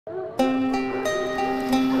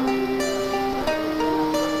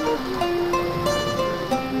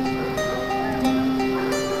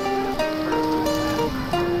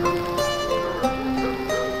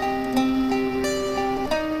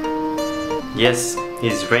Yes,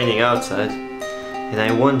 it's raining outside and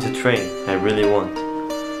I want to train, I really want.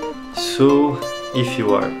 So, if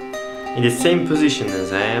you are in the same position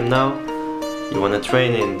as I am now, you want to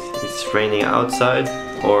train and it's raining outside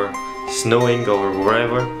or snowing or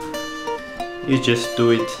wherever, you just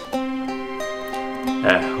do it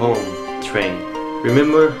at home, train.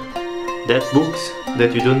 Remember that books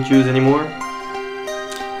that you don't use anymore?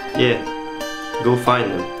 Yeah, go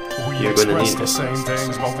find them. You're gonna need the same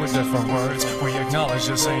things but with different words. We acknowledge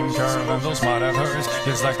the same curve and those might have hurt.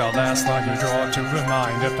 It's like the last line you draw to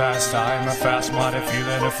remind a past time. A fast-minded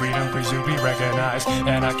feeling of freedom, please to be recognized.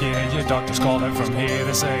 And I can hear your doctors calling from here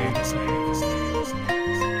to say,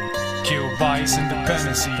 kill vice,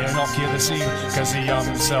 independency, and occulacy, cause the young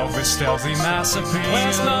himself is stealthy mass appeal.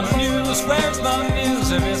 Where's my news? Where's my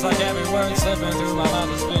news? It feels like every word slipping through my mouth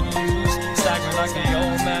has been used. Stagnant like the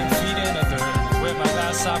old man feeding a third. With my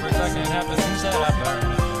past I reflecting half the things that I've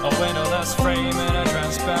learned. A windowless frame in a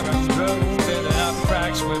transparent room, filling up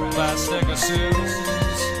cracks with plastic assumes.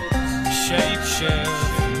 Shape shift,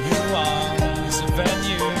 nuance,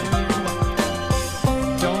 venue.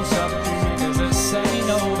 Don't stop dreaming cause this ain't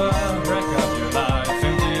over. Wreck up your life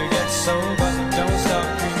until you get sober. Don't stop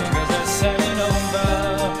dreaming cause this ain't over,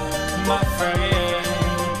 my friend.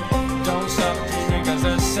 Don't stop dreaming cause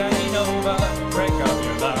this ain't over. Break up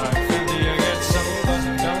your life.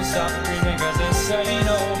 Ain't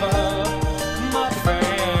over, my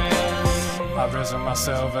friend. I've risen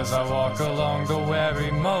myself as I walk along the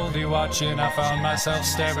weary, moldy watching. I found myself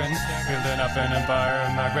staring, building up an empire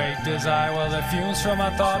of my great desire. Well, the fumes from my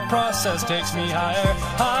thought process takes me higher,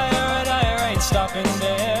 higher and higher. Ain't stopping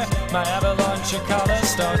there. My avalanche of color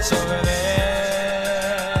starts over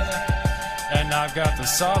there, and I've got the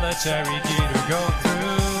solitary key to go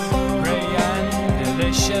through. Ray and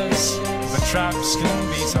delicious, but traps can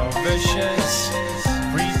be so vicious.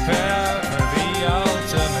 Prepare for the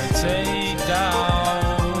ultimate takedown.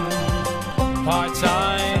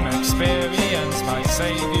 Part-time experience might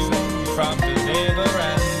save you from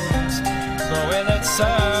deliverance, but will it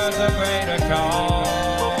serve the greater cause?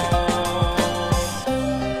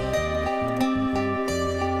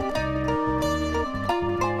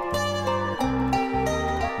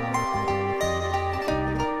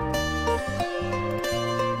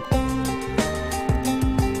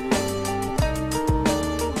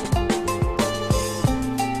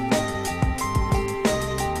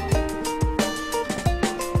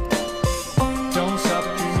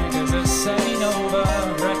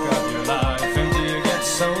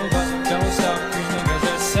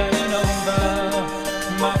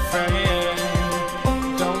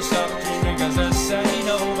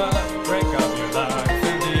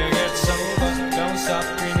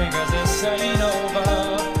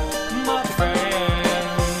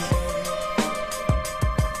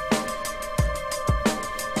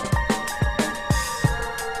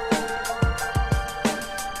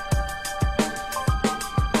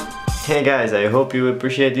 Hey guys, I hope you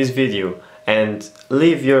appreciate this video and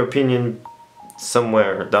leave your opinion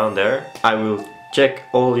somewhere down there. I will check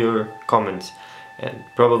all your comments and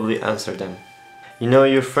probably answer them. You know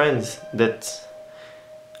your friends that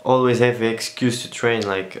always have the excuse to train,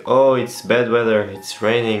 like, oh, it's bad weather, it's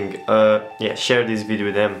raining, yeah, share this video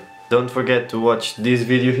with them. Don't forget to watch this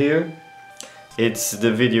video here. It's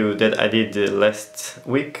the video that I did last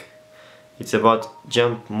week. It's about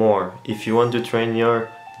jump more. If you want to train your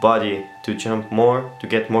body to jump more, to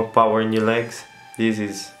get more power in your legs, this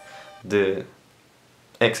is the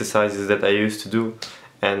exercises that I used to do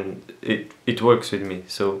and it works with me.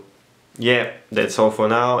 So yeah, that's all for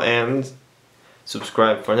now, and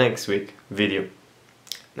subscribe for next week video.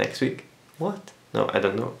 Next week? What? No, I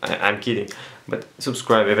don't know. I'm kidding. But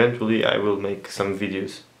subscribe. Eventually I will make some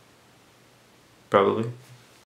videos. Probably.